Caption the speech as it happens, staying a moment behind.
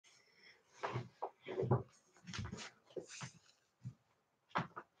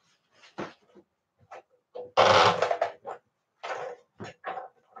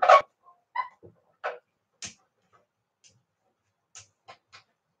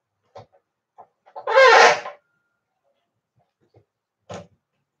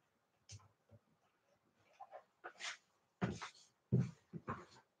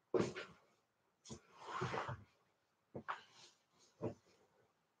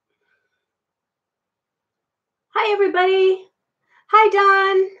Hi, everybody. Hi,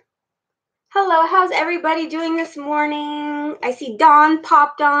 Dawn. Hello, how's everybody doing this morning? I see Dawn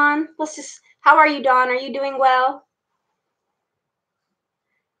popped on. How are you, Dawn? Are you doing well?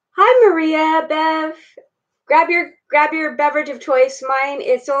 Hi, Maria, Bev. Grab your beverage of choice. Mine,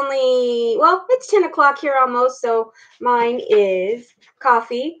 it's only, well, it's 10 o'clock here almost, so mine is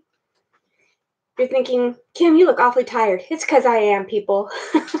coffee. You're thinking, Kim, you look awfully tired. It's because I am, people.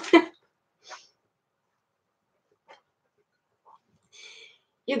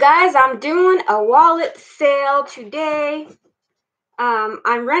 You guys, I'm doing a wallet sale today.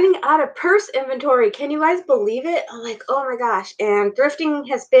 I'm running out of purse inventory. Can you guys believe it? I'm like, oh my gosh. And thrifting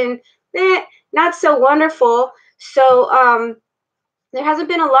has been not so wonderful. So there hasn't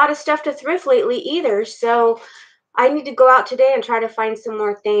been a lot of stuff to thrift lately either. So I need to go out today and try to find some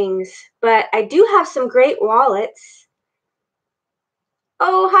more things. But I do have some great wallets.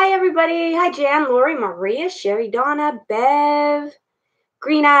 Oh, hi, everybody. Hi, Jan, Lori, Maria, Sherry, Donna, Bev,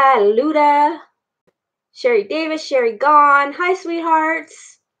 Green Eye, Luda, Sherry Davis, Sherry Gone. Hi,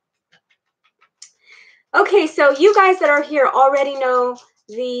 sweethearts. Okay, so you guys that are here already know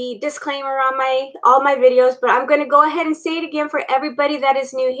the disclaimer on all my videos, but I'm going to go ahead and say it again for everybody that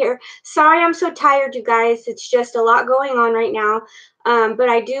is new here. Sorry I'm so tired, you guys. It's just a lot going on right now. But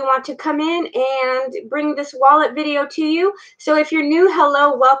I do want to come in and bring this wallet video to you. So if you're new,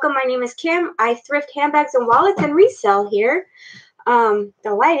 hello, welcome. My name is Kim. I thrift handbags and wallets and resell here. The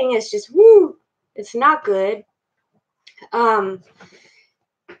lighting is just, woo, it's not good. Yeah,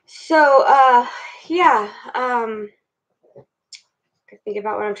 think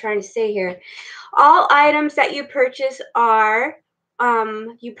about what I'm trying to say here. All items that you purchase are,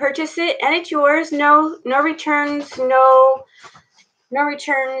 you purchase it and it's yours. No returns, no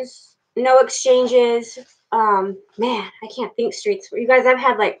exchanges. Man, I can't think straight. You guys, I've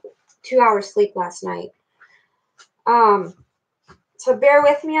had like 2 hours sleep last night. So bear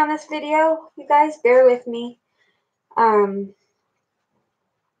with me on this video, you guys. Bear with me.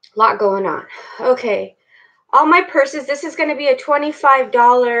 Lot going on. Okay. All my purses, this is going to be a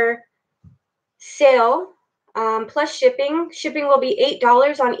 $25 sale plus shipping. Shipping will be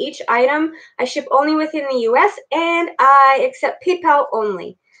 $8 on each item. I ship only within the US and I accept PayPal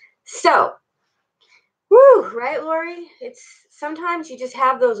only. So, woo, right, Lori? It's sometimes you just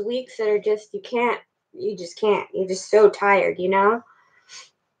have those weeks that are just, you just can't. You're just so tired, you know?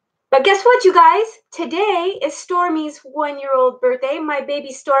 But guess what, you guys? Today is Stormy's 1-year-old birthday. My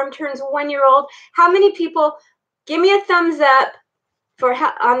baby Storm turns 1-year-old. How many people, give me a thumbs up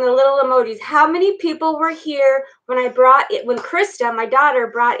on the little emojis. How many people were here when Krista, my daughter,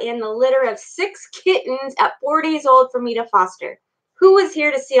 brought in the litter of 6 kittens at 4 days old for me to foster? Who was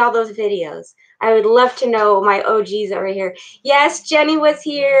here to see all those videos? I would love to know, my OGs over here. Yes, Jenny was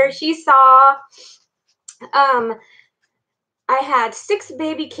here. She saw. I had 6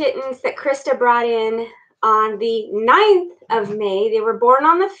 baby kittens that Krista brought in on the 9th of May. They were born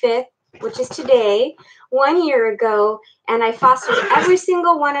on the 5th, which is today, 1 year ago, and I fostered every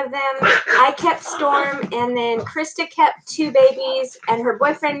single one of them. I kept Storm, and then Krista kept 2 babies, and her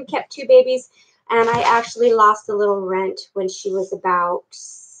boyfriend kept 2 babies, and I actually lost the little Rent when she was about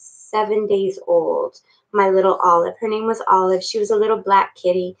 7 days old, my little Olive. Her name was Olive. She was a little black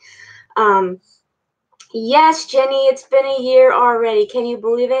kitty. Yes, Jenny, it's been a year already. Can you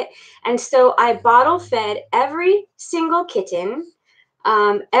believe it? And so I bottle fed every single kitten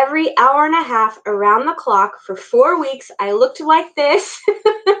every hour and a half around the clock for 4 weeks. I looked like this.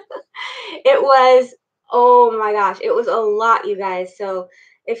 It was, oh my gosh, it was a lot, you guys. So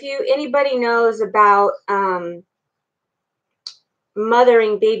if anybody knows about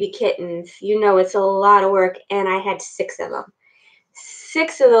mothering baby kittens, you know it's a lot of work, and I had 6 of them.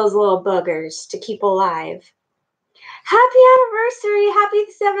 6 of those little buggers to keep alive. Happy anniversary. Happy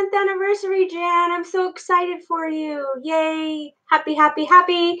 7th anniversary, Jan. I'm so excited for you. Yay. Happy, happy,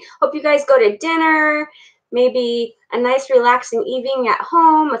 happy. Hope you guys go to dinner. Maybe a nice relaxing evening at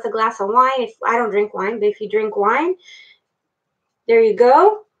home with a glass of wine. If I don't drink wine, but if you drink wine, there you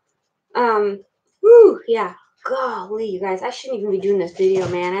go. Yeah. Golly, you guys. I shouldn't even be doing this video,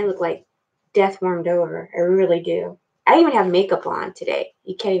 man. I look like death warmed over. I really do. I even have makeup on today.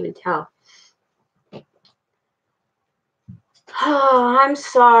 You can't even tell. Oh, I'm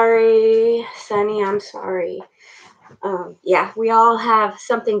sorry, Sunny. I'm sorry. Yeah, we all have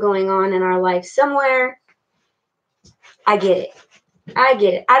something going on in our life somewhere. I get it. I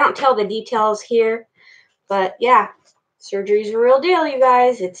get it. I don't tell the details here, but yeah, surgery's a real deal, you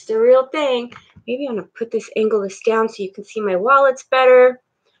guys. It's the real thing. Maybe I'm going to put this down so you can see my wallets better.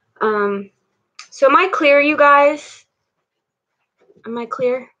 So am I clear, you guys? Am I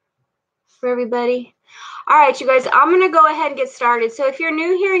clear for everybody? All right, you guys, I'm going to go ahead and get started. So if you're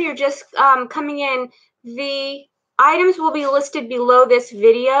new here and you're just coming in, the items will be listed below this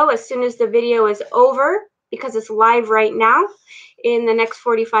video as soon as the video is over, because it's live right now. In the next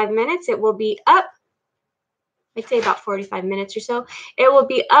 45 minutes, it will be up. I'd say about 45 minutes or so. It will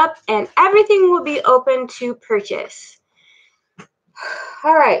be up and everything will be open to purchase.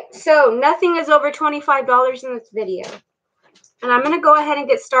 All right, so nothing is over $25 in this video. And I'm going to go ahead and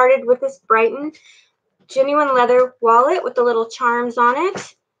get started with this BRIGHTON genuine leather wallet with the little charms on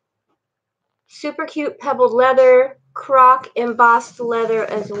it. Super cute pebbled leather, croc embossed leather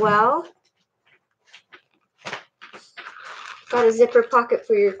as well. Got a zipper pocket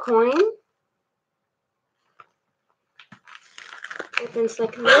for your coin. Opens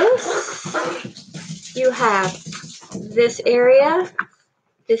like this. You have this area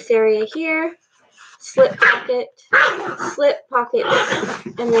here, slip pocket,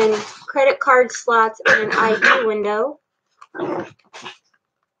 and then credit card slots and an ID window.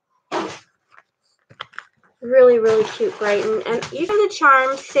 Really, really cute BRIGHTON. And each of the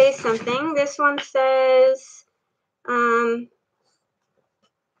charms say something. This one says, well,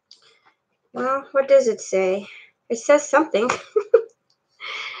 what does it say? It says something.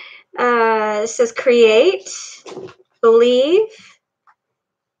 It says create, believe,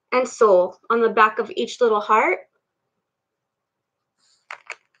 and soul on the back of each little heart.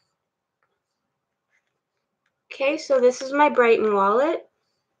 Okay, so this is my BRIGHTON wallet.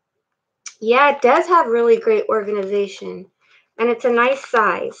 Yeah, it does have really great organization. And it's a nice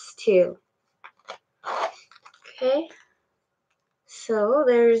size, too. Okay. So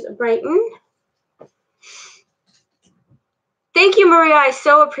there's BRIGHTON. Thank you, Maria. I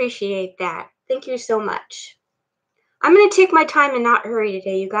so appreciate that. Thank you so much. I'm going to take my time and not hurry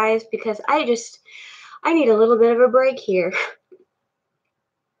today, you guys, because I need a little bit of a break here.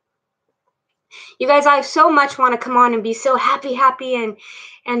 You guys, I so much want to come on and be so happy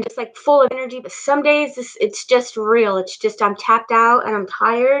and just like full of energy. But some days it's just real. It's just I'm tapped out and I'm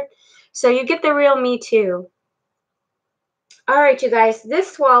tired. So you get the real me too. All right, you guys,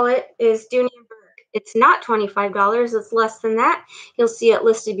 this wallet is DOONEY & Bourke. It's not $25. It's less than that. You'll see it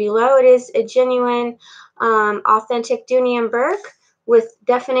listed below. It is a genuine, authentic DOONEY & Bourke with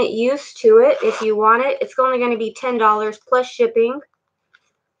definite use to it. If you want it, it's only going to be $10 plus shipping.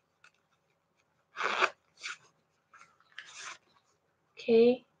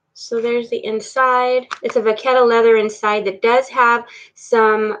 Okay, so there's the inside. It's a vachetta leather inside that does have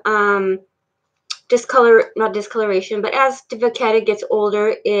some not discoloration, but as the vachetta gets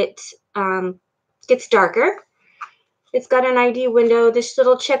older, it gets darker. It's got an ID window. This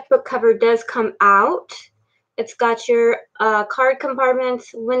little checkbook cover does come out. It's got your card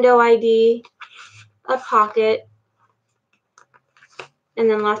compartments, window ID, a pocket, and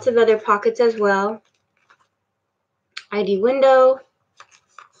then lots of other pockets as well. ID window.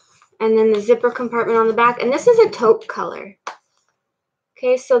 And then the zipper compartment on the back. And this is a taupe color.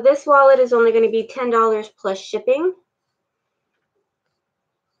 Okay, so this wallet is only going to be $10 plus shipping.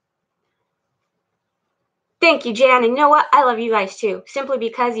 Thank you, Jan. And you know what? I love you guys too. Simply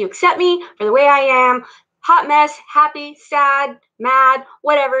because you accept me for the way I am. Hot mess, happy, sad, mad,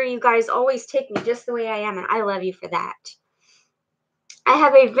 whatever. You guys always take me just the way I am. And I love you for that. I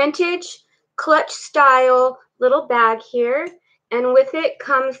have a vintage clutch style little bag here. And with it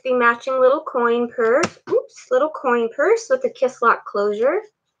comes the matching little coin purse. Oops, little coin purse with a kiss lock closure.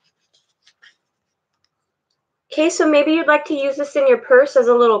 Okay, so maybe you'd like to use this in your purse as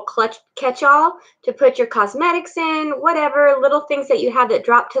a little clutch catch-all to put your cosmetics in, whatever, little things that you have that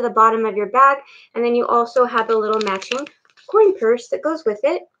drop to the bottom of your bag. And then you also have a little matching coin purse that goes with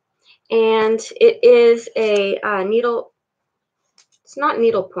it. And it is a needle. It's not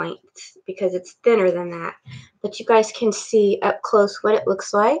needlepoint because it's thinner than that. But you guys can see up close what it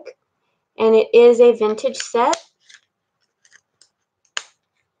looks like. And it is a vintage set.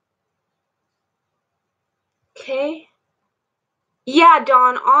 Okay. Yeah,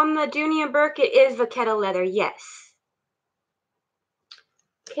 Dawn, on the DOONEY & Bourke, it is vachetta leather, yes.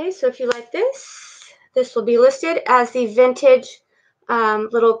 Okay, so if you like this, this will be listed as the vintage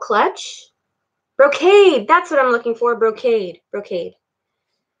little clutch. Brocade, that's what I'm looking for, brocade.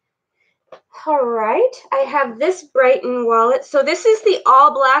 All right, I have this BRIGHTON wallet. So this is the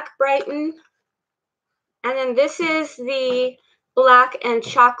all black BRIGHTON. And then this is the black and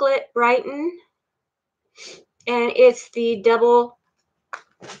chocolate BRIGHTON. And it's the double.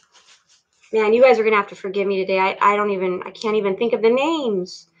 Man, you guys are gonna have to forgive me today. I can't even think of the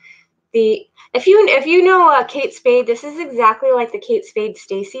names. If you know Kate Spade, this is exactly like the Kate Spade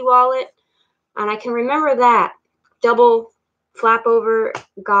Stacy wallet. And I can remember that. Double flap over.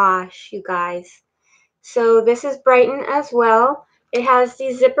 Gosh, you guys. So this is Brighton as well. It has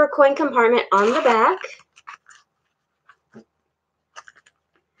the zipper coin compartment on the back.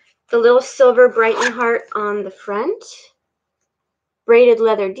 The little silver Brighton heart on the front. Braided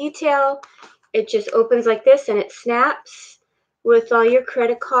leather detail. It just opens like this and it snaps with all your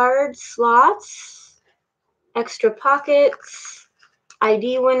credit card slots, extra pockets,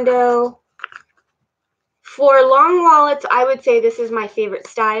 ID window. For long wallets, I would say this is my favorite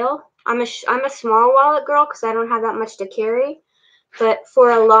style. I'm a small wallet girl because I don't have that much to carry. But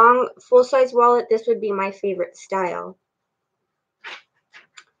for a long, full-size wallet, this would be my favorite style.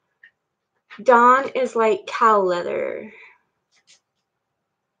 Dawn is like cow leather.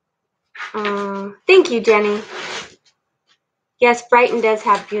 Thank you, Jenny. Yes, Brighton does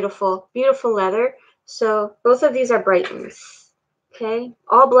have beautiful, beautiful leather. So both of these are Brightons. Okay,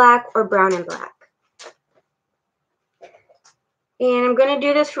 all black or brown and black. And I'm going to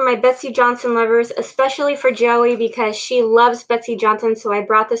do this for my Betsey Johnson lovers, especially for Joey because she loves Betsey Johnson, so I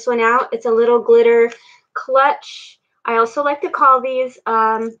brought this one out. It's a little glitter clutch. I also like to call these,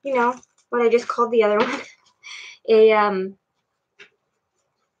 you know, what I just called the other one, a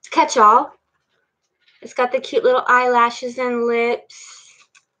catch-all. It's got the cute little eyelashes and lips,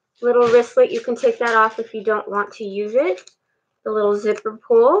 little wristlet. You can take that off if you don't want to use it. The little zipper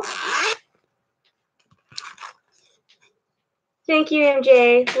pull. Thank you,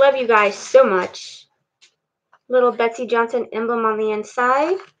 MJ. Love you guys so much. Little Betsey Johnson emblem on the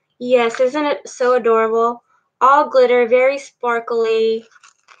inside. Yes, isn't it so adorable? All glitter, very sparkly.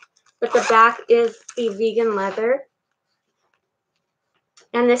 But the back is the vegan leather.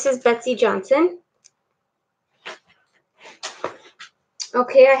 And this is Betsey Johnson.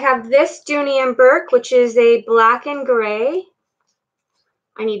 Okay, I have this Dooney and Burke, which is a black and gray.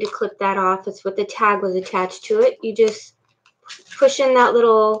 I need to clip that off. It's what the tag was attached to it. You just push in that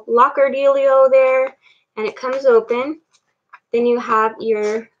little locker dealio there, and it comes open. Then you have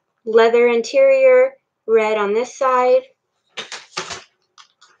your leather interior, red on this side.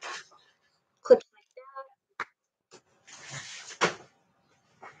 Clips like that.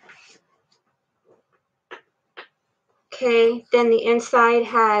 Okay, then the inside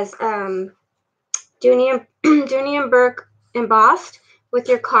has Dooney and Burke embossed with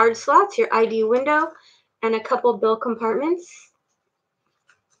your card slots, your ID window, and a couple bill compartments.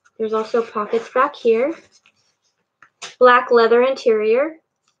 There's also pockets back here. Black leather interior.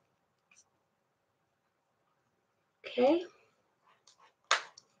 Okay.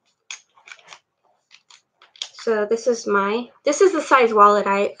 So this is the size wallet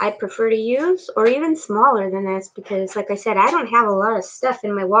I prefer to use, or even smaller than this because, like I said, I don't have a lot of stuff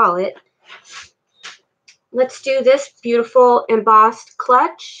in my wallet. Let's do this beautiful embossed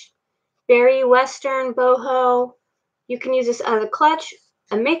clutch. Very Western boho. You can use this as a clutch,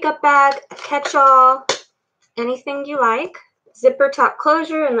 a makeup bag, a catch-all, anything you like. Zipper top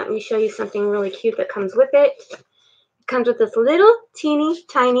closure, and let me show you something really cute that comes with it. It comes with this little teeny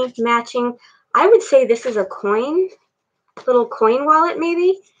tiny matching, I would say this is a coin, little coin wallet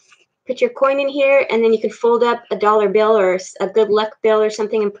maybe. Put your coin in here, and then you can fold up a dollar bill or a good luck bill or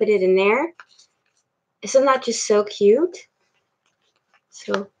something and put it in there. Isn't that just so cute?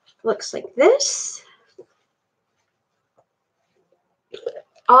 So looks like this.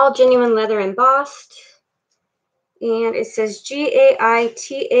 All genuine leather embossed. And it says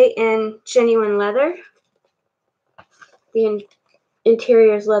G-A-I-T-A-N, genuine leather. The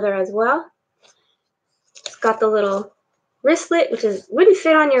interior is leather as well. It's got the little wristlet, which wouldn't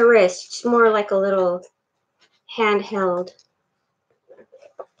fit on your wrist. It's more like a little handheld.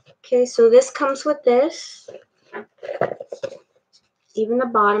 Okay, so this comes with this. Even the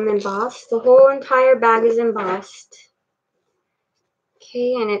bottom embossed. The whole entire bag is embossed.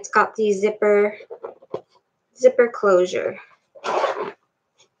 Okay, and it's got the zipper closure.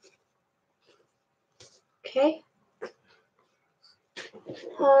 Okay.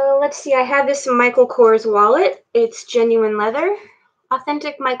 Let's see, I have this Michael Kors wallet. It's genuine leather.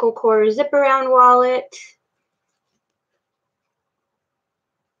 Authentic Michael Kors zip around wallet.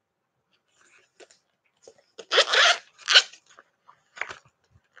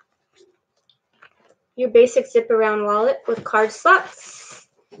 Your basic zip around wallet with card slots.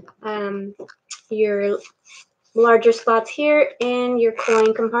 Your larger slots here and your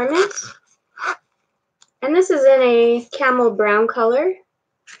coin compartment. And this is in a camel brown color.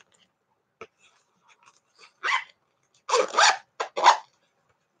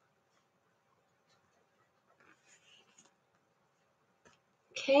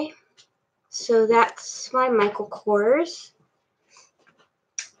 Okay, so that's my Michael Kors.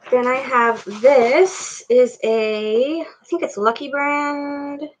 Then I have this is I think it's Lucky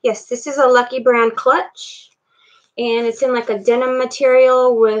Brand. Yes, this is a Lucky Brand clutch. And it's in like a denim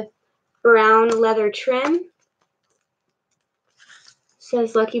material with brown leather trim. It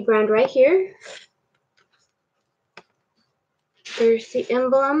says Lucky Brand right here. There's the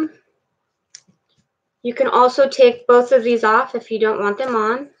emblem. You can also take both of these off if you don't want them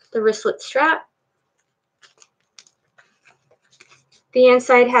on. The wristlet strap. The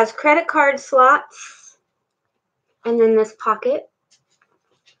inside has credit card slots. And then this pocket.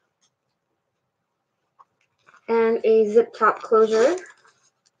 And a zip top closure.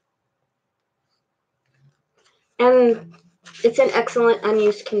 And it's in excellent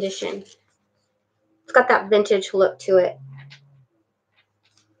unused condition. It's got that vintage look to it.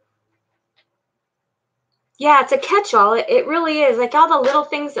 Yeah, it's a catch-all. It really is. Like all the little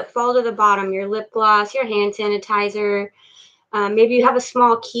things that fall to the bottom. Your lip gloss, your hand sanitizer. Maybe you have a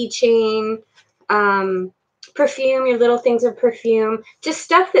small keychain. Perfume, your little things of perfume. Just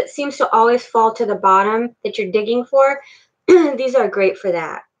stuff that seems to always fall to the bottom that you're digging for. These are great for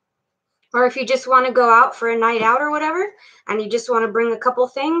that. Or if you just want to go out for a night out or whatever, and you just want to bring a couple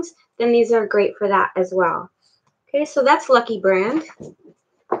things, then these are great for that as well. Okay, so that's Lucky Brand.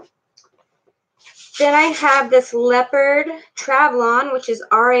 Then I have this leopard Travlon, which is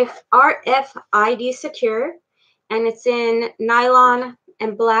RFID secure, and it's in nylon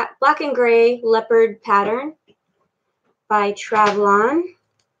and black and gray leopard pattern by Travlon.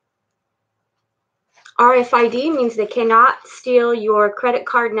 RFID means they cannot steal your credit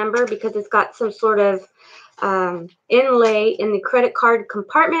card number because it's got some sort of inlay in the credit card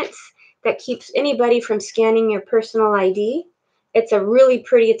compartments that keeps anybody from scanning your personal ID. It's a really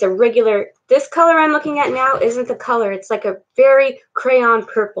pretty, it's a regular, this color I'm looking at now isn't the color. It's like a very crayon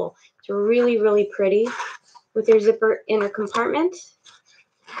purple. It's really, really pretty with your zipper inner compartment.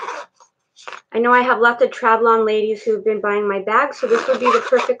 I know I have lots of Travlon ladies who've been buying my bag, so this would be the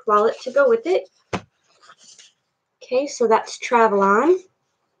perfect wallet to go with it. Okay, so that's Travlon.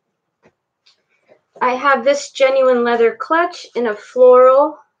 I have this genuine leather clutch in a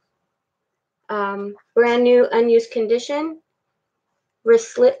floral, brand new, unused condition.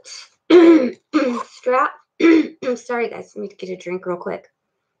 Wristlet strap. Sorry guys, let me get a drink real quick.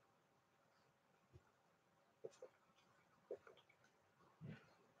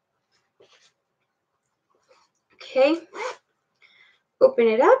 Okay, open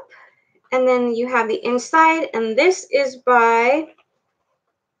it up, and then you have the inside, and this is by,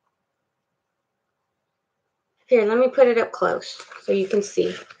 here, let me put it up close so you can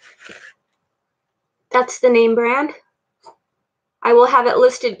see. That's the name brand. I will have it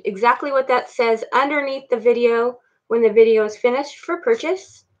listed exactly what that says underneath the video when the video is finished for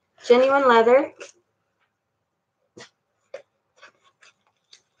purchase. Genuine leather.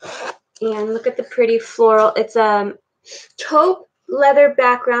 And look at the pretty floral. It's a taupe leather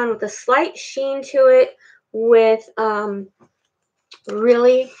background with a slight sheen to it with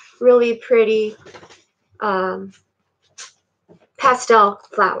really, really pretty pastel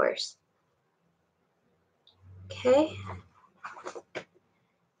flowers. Okay.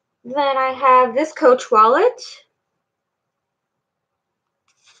 Then I have this Coach wallet,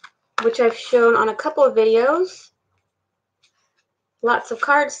 which I've shown on a couple of videos. Lots of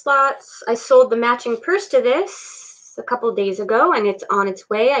card slots. I sold the matching purse to this a couple of days ago, and it's on its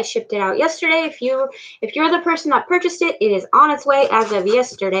way. I shipped it out yesterday. If you're the person that purchased it, it is on its way as of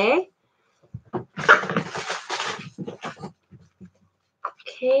yesterday.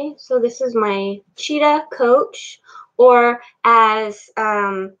 Okay, so this is my cheetah Coach, or as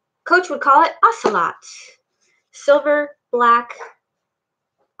Coach would call it, ocelot. Silver black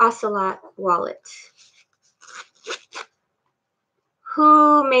ocelot wallet.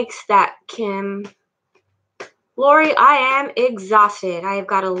 Who makes that, Kim? Lori, I am exhausted. I have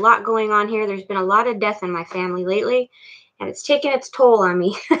got a lot going on here. There's been a lot of death in my family lately, and it's taken its toll on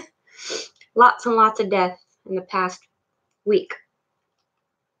me. Lots and lots of death in the past week.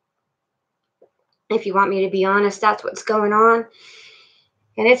 If you want me to be honest, that's what's going on.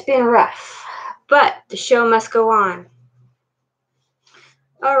 And it's been rough. But the show must go on.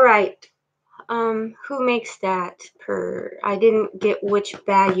 All right. Who makes that per? I didn't get which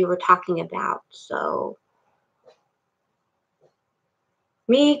bag you were talking about, so.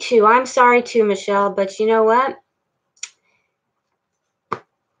 Me too. I'm sorry too, Michelle, but you know what?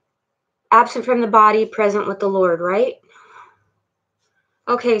 Absent from the body, present with the Lord, right?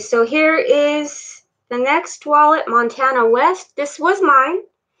 Okay, so here is the next wallet, Montana West. This was mine,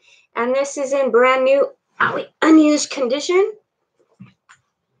 and this is in brand new, unused condition.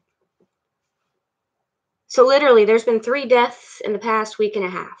 So literally, there's been 3 deaths in the past week and a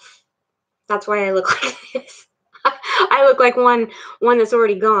half. That's why I look like this. I look like one that's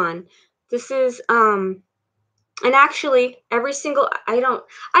already gone. This is and actually every single I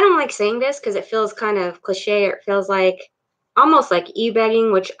don't like saying this because it feels kind of cliche, or it feels like almost like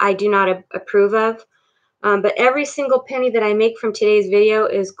e-begging, which I do not approve of. But every single penny that I make from today's video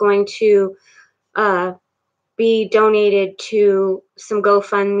is going to be donated to some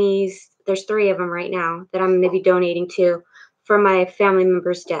GoFundMes. There's 3 of them right now that I'm going to be donating to for my family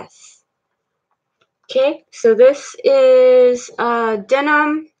members' deaths. Okay, so this is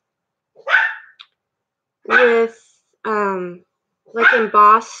denim with like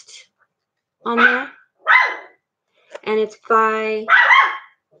embossed on there, and it's by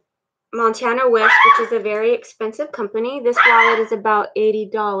Montana West, which is a very expensive company. This wallet is about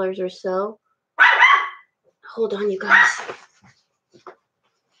 $80 or so. Hold on, you guys.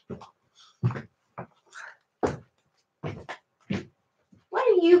 What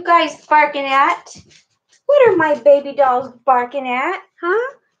are you guys barking at? What are my baby dolls barking at?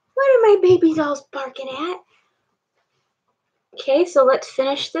 Huh? What are my baby dolls barking at? Okay, so let's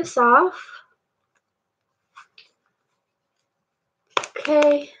finish this off.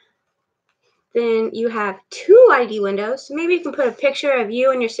 Okay. Then you have 2 ID windows. So maybe you can put a picture of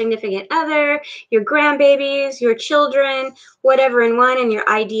you and your significant other, your grandbabies, your children, whatever in one, and your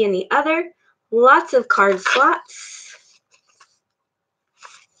ID in the other. Lots of card slots.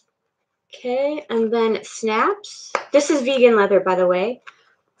 Okay, and then it snaps. This is vegan leather, by the way.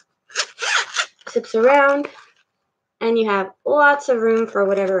 Zips around, and you have lots of room for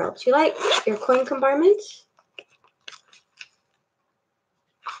whatever else you like. Your coin compartment.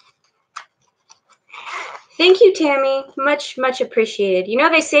 Thank you, Tammy. Much, much appreciated. You know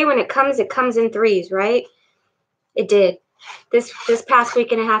they say when it comes in 3s, right? It did. This past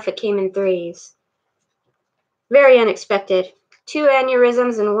week and a half, it came in 3s. Very unexpected. 2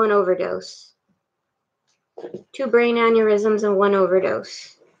 aneurysms and 1 overdose. 2 brain aneurysms and 1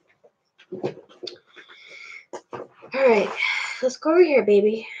 overdose. All right, let's go over here,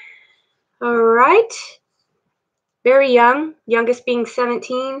 baby. All right. Very young. Youngest being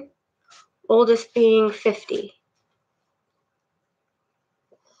 17. Oldest being 50.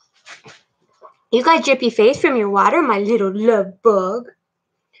 You got drippy face from your water, my little love bug.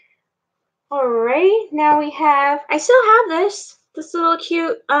 All right, now we have, I still have this little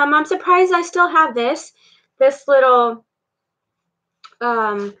cute, I'm surprised I still have this little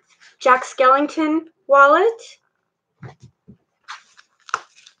Jack Skellington wallet.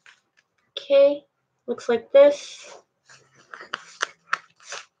 Okay, looks like this.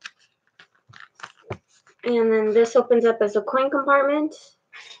 And then this opens up as a coin compartment.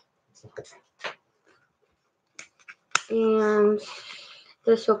 And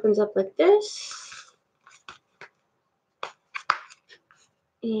this opens up like this.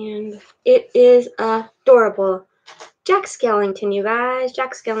 And it is adorable. Jack Skellington, you guys.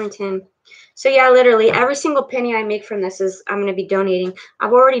 Jack Skellington. So yeah, literally every single penny I make from this is I'm going to be donating.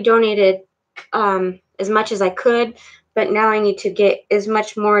 I've already donated as much as I could, but now I need to get as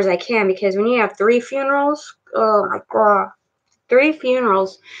much more as I can, because when you have 3 funerals, oh my God, 3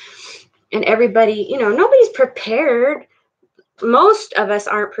 funerals, and everybody, you know, nobody's prepared. Most of us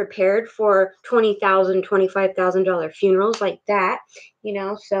aren't prepared for $20,000, $25,000 funerals like that, you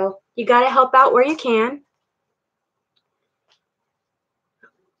know, so you got to help out where you can.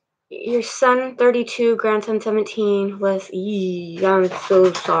 Your son 32, grandson 17 was, I'm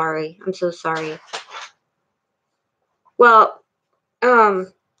so sorry. I'm so sorry. Well,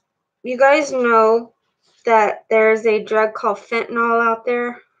 you guys know that there's a drug called fentanyl out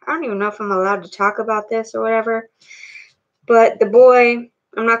there. I don't even know if I'm allowed to talk about this or whatever. But the boy,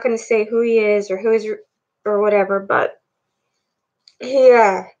 I'm not going to say who he is or who is or whatever, but he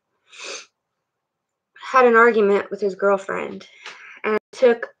had an argument with his girlfriend, and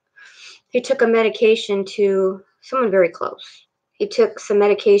he took a medication to someone very close. He took some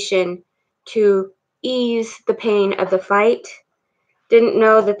medication to ease the pain of the fight. Didn't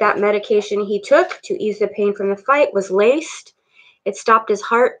know that that medication he took to ease the pain from the fight was laced. It stopped his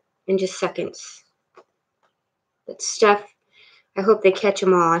heart in just seconds. That stuff, I hope they catch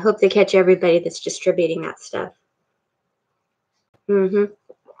them all. I hope they catch everybody that's distributing that stuff.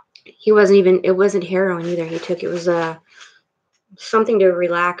 He wasn't even, it wasn't heroin either he took. It was something to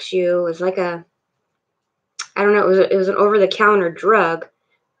relax you. It was like a, I don't know, it was an over-the-counter drug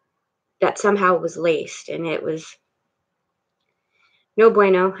that somehow was laced, and it was no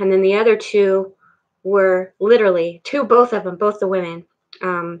bueno. And then the other 2 were literally, both of them, both the women,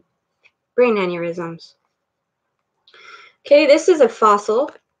 brain aneurysms. Okay, this is a fossil.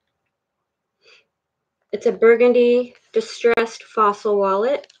 It's a burgundy distressed fossil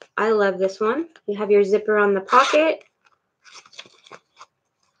wallet. I love this one. You have your zipper on the pocket.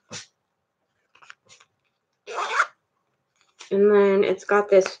 And then it's got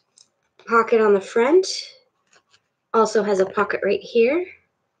this pocket on the front. Also has a pocket right here.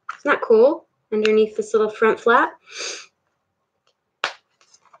 It's not cool. Underneath this little front flap.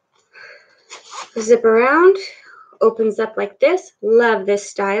 Zip around. Opens up like this. Love this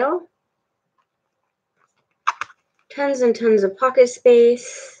style. Tons and tons of pocket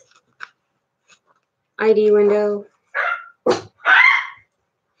space. ID window.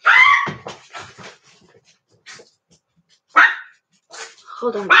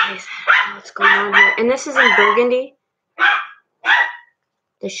 Hold on, guys. What's going on here? And this is in burgundy.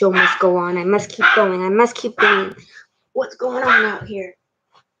 The show must go on. I must keep going. I must keep going. What's going on out here?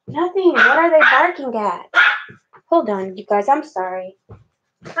 Nothing. What are they barking at? Hold on, you guys. I'm sorry.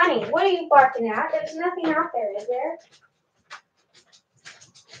 Honey, what are you barking at? There's nothing out there, is there?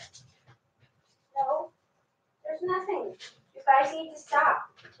 No. There's nothing. You guys need to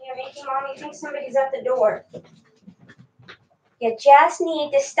stop. You're making mommy think somebody's at the door. You just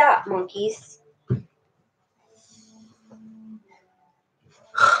need to stop, monkeys.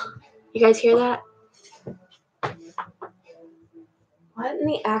 You guys hear that? What in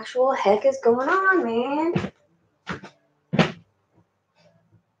the actual heck is going on, man?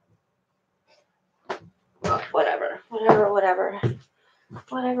 Well, whatever.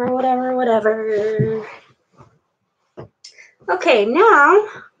 Okay, now.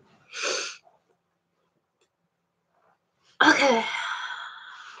 Okay.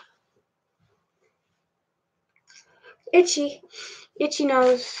 Itchy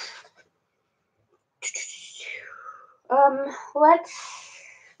nose.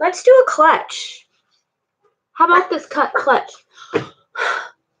 Let's do a clutch. How about this clutch?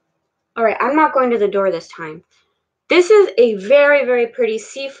 All right, I'm not going to the door this time. This is a very, very pretty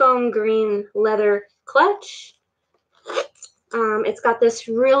seafoam green leather clutch. It's got this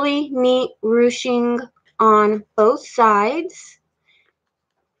really neat ruching on both sides.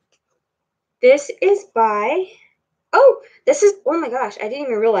 This is by, oh my gosh, I didn't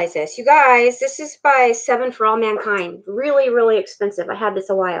even realize this. You guys, this is by 7 for All Mankind. Really, really expensive. I had this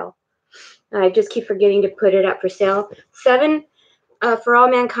a while. I just keep forgetting to put it up for sale. 7 for All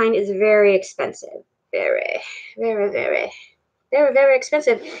Mankind is very expensive. Very, very, very, very, very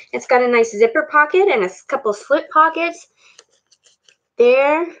expensive. It's got a nice zipper pocket and a couple slip pockets.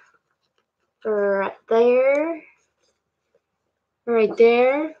 There, right there, right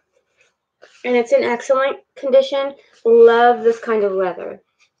there. And it's in excellent condition. Love this kind of leather.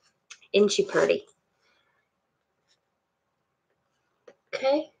 Isn't she pretty?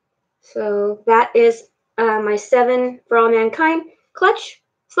 Okay, so that is my 7 for All Mankind clutch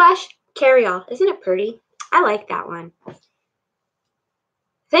 / carry-all. Isn't it pretty? I like that one.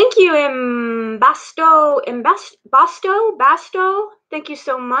 Thank you, Basto. Thank you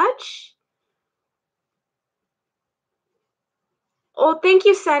so much. Oh, thank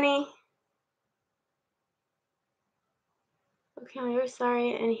you, Sunny. Okay, I'm very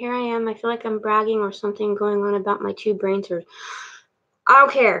sorry. And here I am. I feel like I'm bragging or something going on about my 2 brain surgeries. I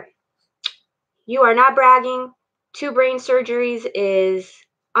don't care. You are not bragging. 2 brain surgeries is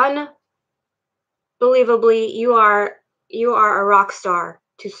unbelievably. You are a rock star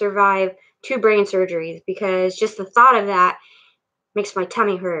to survive 2 brain surgeries, because just the thought of that makes my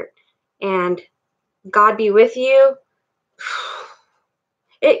tummy hurt. And God be with you.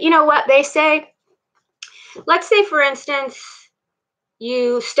 You know what they say? Let's say, for instance,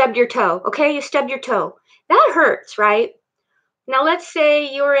 you stubbed your toe. Okay, you stubbed your toe. That hurts, right? Now, let's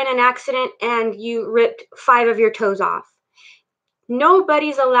say you were in an accident and you ripped 5 of your toes off.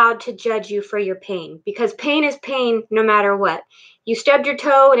 Nobody's allowed to judge you for your pain, because pain is pain no matter what. You stubbed your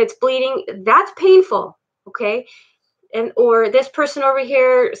toe and it's bleeding. That's painful, okay? Or this person over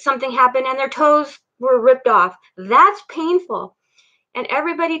here, something happened and their toes were ripped off. That's painful. And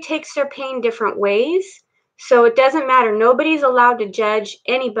everybody takes their pain different ways. So it doesn't matter. Nobody's allowed to judge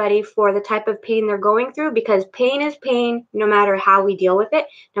anybody for the type of pain they're going through, because pain is pain no matter how we deal with it,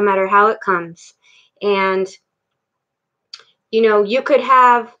 no matter how it comes. And, you know, you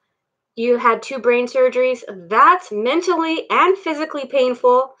had 2 brain surgeries. That's mentally and physically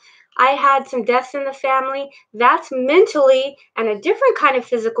painful. I had some deaths in the family. That's mentally and a different kind of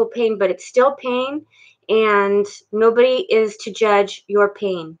physical pain, but it's still pain. And nobody is to judge your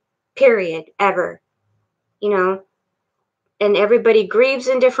pain, period, ever. You know, and everybody grieves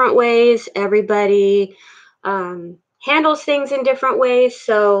in different ways. Everybody handles things in different ways.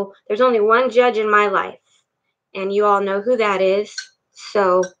 So there's only one judge in my life, and you all know who that is.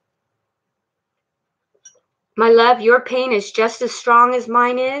 So My love, your pain is just as strong as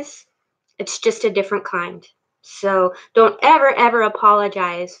mine is. It's just a different kind. So don't ever, ever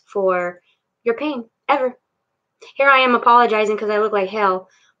apologize for your pain, ever. Here I am apologizing because I look like hell,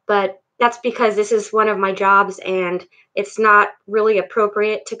 but that's because this is one of my jobs and it's not really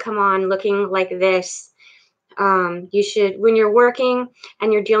appropriate to come on looking like this. You should, when you're working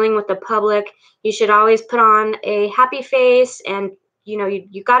and you're dealing with the public, you should always put on a happy face, and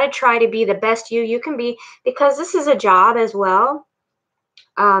you got to try to be the best you can be, because this is a job as well.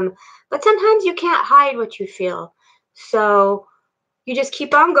 But sometimes you can't hide what you feel. So you just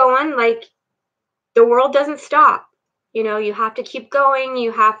keep on going, like the world doesn't stop. You have to keep going.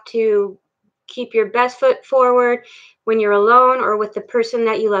 You have to keep your best foot forward when you're alone or with the person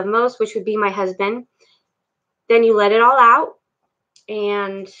that you love most, which would be my husband. Then you let it all out,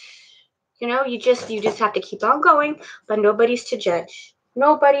 and you just have to keep on going, but nobody's to judge.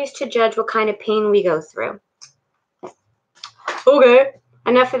 Nobody's to judge what kind of pain we go through. Okay,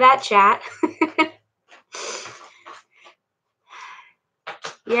 enough of that chat.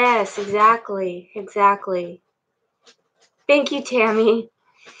 Yes, exactly. Thank you, Tammy.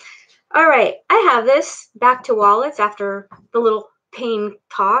 All right, I have this. Back to wallets after the little pain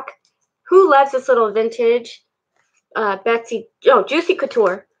talk. Who loves this little vintage Juicy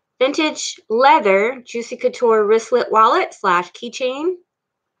Couture vintage leather Juicy Couture wristlet wallet / keychain,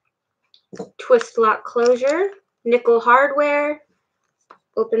 twist lock closure, nickel hardware,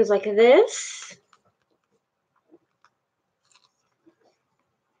 opens like this.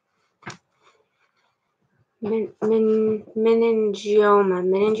 Meningioma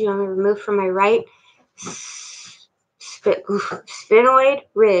removed from my right sphenoid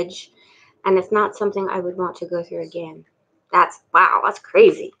ridge, and it's not something I would want to go through again. That's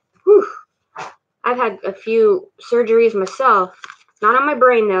crazy. Whew. I've had a few surgeries myself. Not on my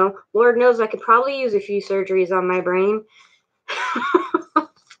brain, though. Lord knows I could probably use a few surgeries on my brain.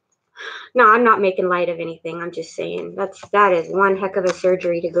 No, I'm not making light of anything. I'm just saying that is one heck of a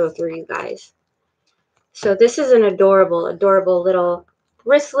surgery to go through, you guys. So this is an adorable, adorable little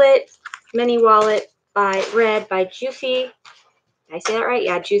wristlet mini wallet by Juicy. Did I say that right?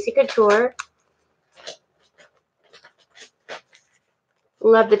 Yeah, Juicy Couture.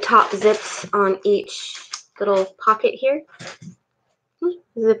 Love the top zips on each little pocket here.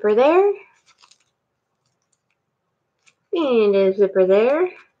 Zipper there. And a zipper there.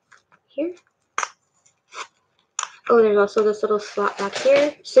 Here. Oh, there's also this little slot back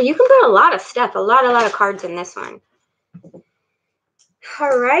here. So you can put a lot of stuff, a lot of cards in this one.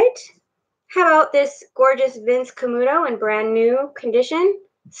 All right. How about this gorgeous Vince Camuto in brand new condition?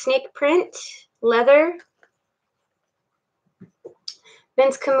 Snake print, leather.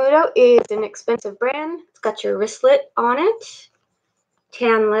 Vince Camuto is an expensive brand. It's got your wristlet on it.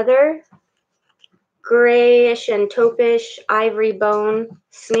 Tan leather. Grayish and taupish ivory bone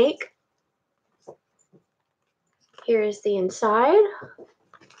snake. Here's the inside.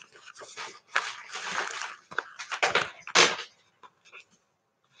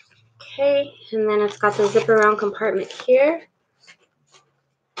 Okay, and then it's got the zip around compartment here.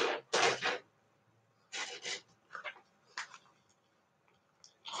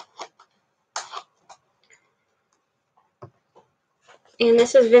 And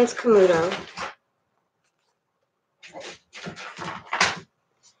this is Vince Camuto.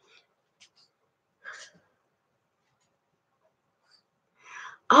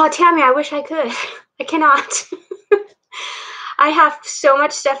 Oh, Tammy, I wish I could. I cannot. I have so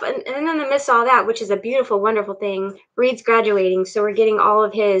much stuff, and then in the midst of all that, which is a beautiful, wonderful thing, Reed's graduating, so we're getting all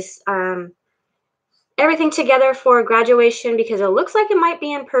of his everything together for graduation, because it looks like it might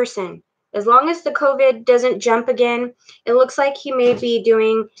be in person. As long as the COVID doesn't jump again, it looks like he may be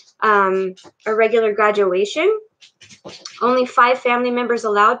doing a regular graduation. Only 5 family members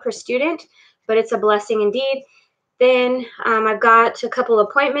allowed per student, but it's a blessing indeed. Then I've got a couple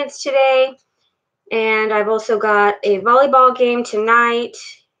appointments today, and I've also got a volleyball game tonight,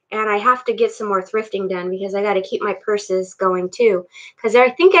 and I have to get some more thrifting done because I got to keep my purses going too. Because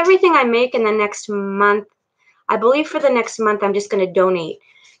I think everything I make in the next month, I believe for the next month, I'm just going to donate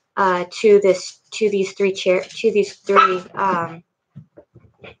to these three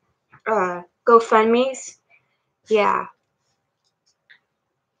GoFundMes. Yeah.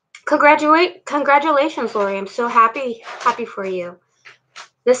 Congratulations, Lori. I'm so happy for you.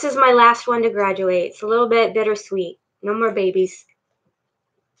 This is my last one to graduate. It's a little bit bittersweet. No more babies.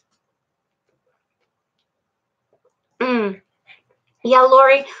 Yeah,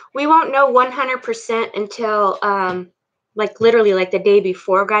 Lori, we won't know 100% until literally the day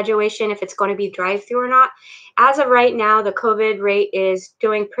before graduation if it's going to be drive-through or not. As of right now, the COVID rate is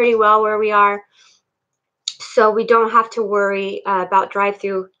doing pretty well where we are. So we don't have to worry about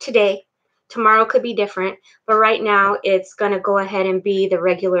drive-through today. Tomorrow could be different, but right now it's going to go ahead and be the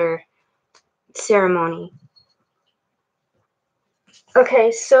regular ceremony.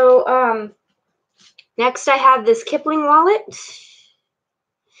 Okay, so next I have this Kipling wallet.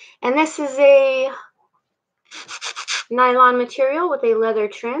 And this is a nylon material with a leather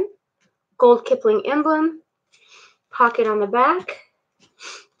trim, gold Kipling emblem, pocket on the back,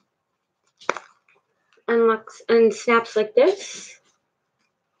 unlocks and snaps like this.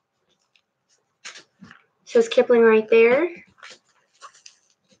 Says Kipling right there.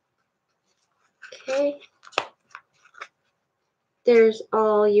 Okay. There's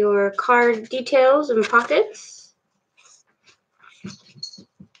all your card details and pockets.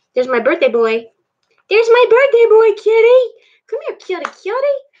 There's my birthday boy. There's my birthday boy, kitty. Come here, kitty,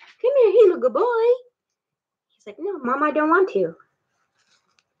 kitty. Come here, he little good boy. He's like, no, Mom, I don't want to.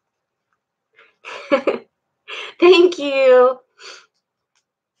 Thank you.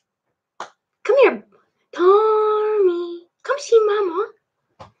 Come here, Tommy. Come see Mama.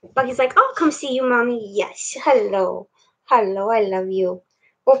 Buggy's like, oh, come see you, Mommy. Yes, hello. Hello, I love you.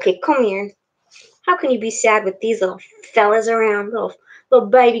 Okay, come here. How can you be sad with these little fellas around? Little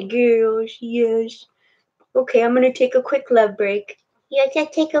baby girls, yes. Okay, I'm going to take a quick love break. Yes, I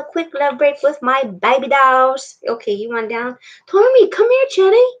take a quick love break with my baby dolls. Okay, you want down? Tommy, come here,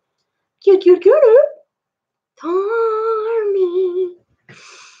 Chetty. Cute. Tommy.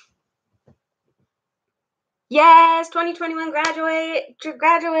 Yes, 2021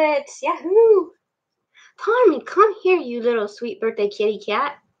 graduates. Yahoo. Tommy, come here, you little sweet birthday kitty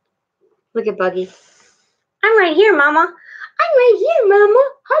cat. Look at Buggy. I'm right here, Mama. I'm right here, Mama.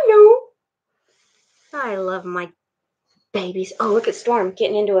 Hello. I love my babies. Oh, look at Storm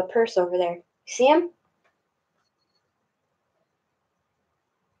getting into a purse over there. See him?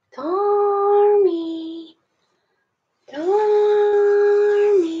 Stormy.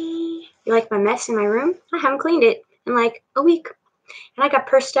 You like my mess in my room? I haven't cleaned it in like a week. And I got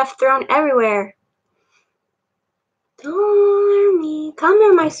purse stuff thrown everywhere. Stormy. Come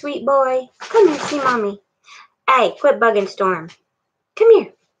here, my sweet boy. Come here, see Mommy. Hey, quit bugging Storm. Come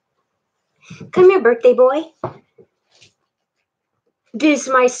here. Come here, birthday boy. This is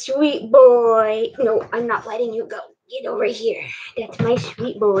my sweet boy. No, I'm not letting you go. Get over here. That's my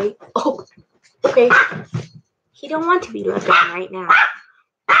sweet boy. Oh, okay. He don't want to be let go right now.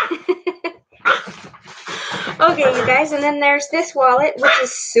 Okay, you guys, and then there's this wallet, which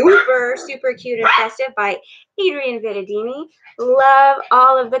is super, super cute and festive by Adrian Vittadini. Love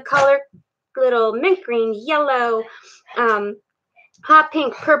all of the color, little mint green, yellow, hot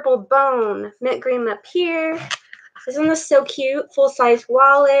pink, purple bone, mint green up here. Isn't this so cute? Full-size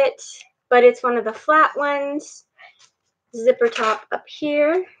wallet, but it's one of the flat ones. Zipper top up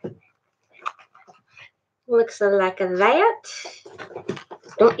here. Looks like that.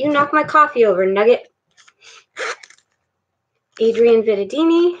 Don't you knock my coffee over, Nugget. Adrian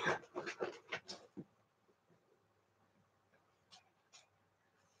Vittadini.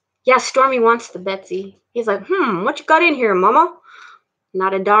 Yeah, Stormy wants the Betsy. He's like, what you got in here, Mama?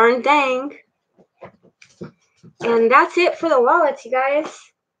 Not a darn thing. And that's it for the wallets, you guys.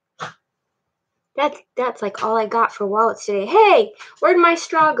 That's like all I got for wallets today. Hey, where'd my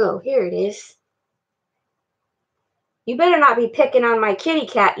straw go? Here it is. You better not be picking on my kitty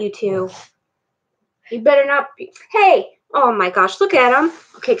cat, you two. You better not be. Hey, oh my gosh, look at him.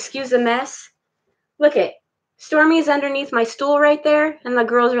 Okay, excuse the mess. Look at Stormy's underneath my stool right there, and the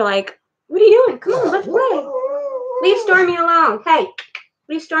girls are like, what are you doing? Come on, let's play. Leave Stormy alone. Hey,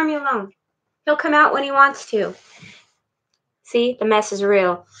 leave Stormy alone. He'll come out when he wants to. See, the mess is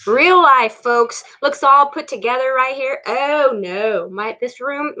real. Real life, folks. Looks all put together right here. Oh no, my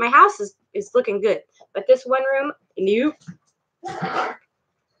house is looking good, but this one room, nope.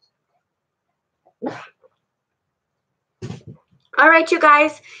 All right, you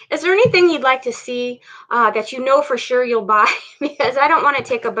guys. Is there anything you'd like to see that you know for sure you'll buy? Because I don't want to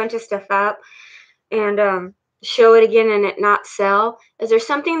take a bunch of stuff out and show it again and it not sell. Is there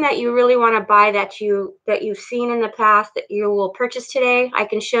something that you really want to buy that you've seen in the past that you will purchase today? I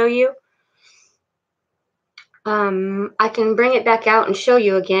can show you. I can bring it back out and show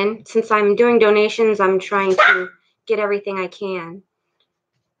you again. Since I'm doing donations, I'm trying to get everything I can.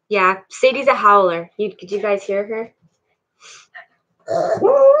 Yeah, Sadie's a howler. Did you guys hear her?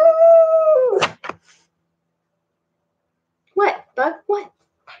 What, Bug? What?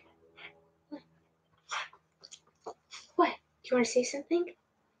 What? Do you want to say something?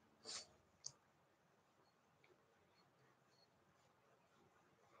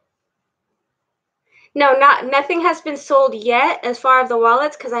 No, nothing has been sold yet as far as the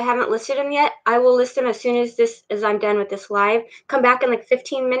wallets because I haven't listed them yet. I will list them as soon as I'm done with this live. Come back in like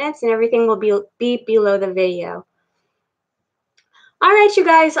 15 minutes and everything will be below the video. All right, you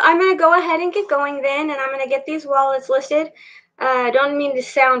guys, I'm going to go ahead and get going then, and I'm going to get these wallets listed. I don't mean to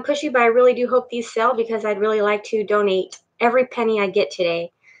sound pushy, but I really do hope these sell because I'd really like to donate every penny I get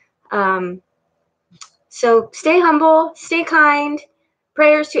today. So stay humble, stay kind.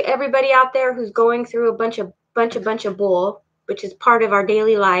 Prayers to everybody out there who's going through a bunch of bull, which is part of our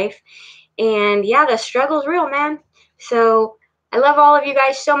daily life. And yeah, the struggle's real, man. So I love all of you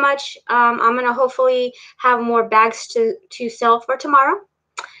guys so much. I'm gonna hopefully have more bags to sell for tomorrow.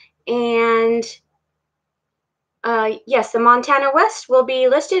 And yes, the Montana West will be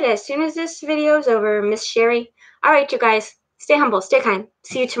listed as soon as this video is over, Miss Sherry. All right, you guys, stay humble, stay kind.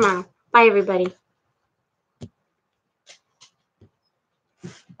 See you tomorrow. Bye, everybody.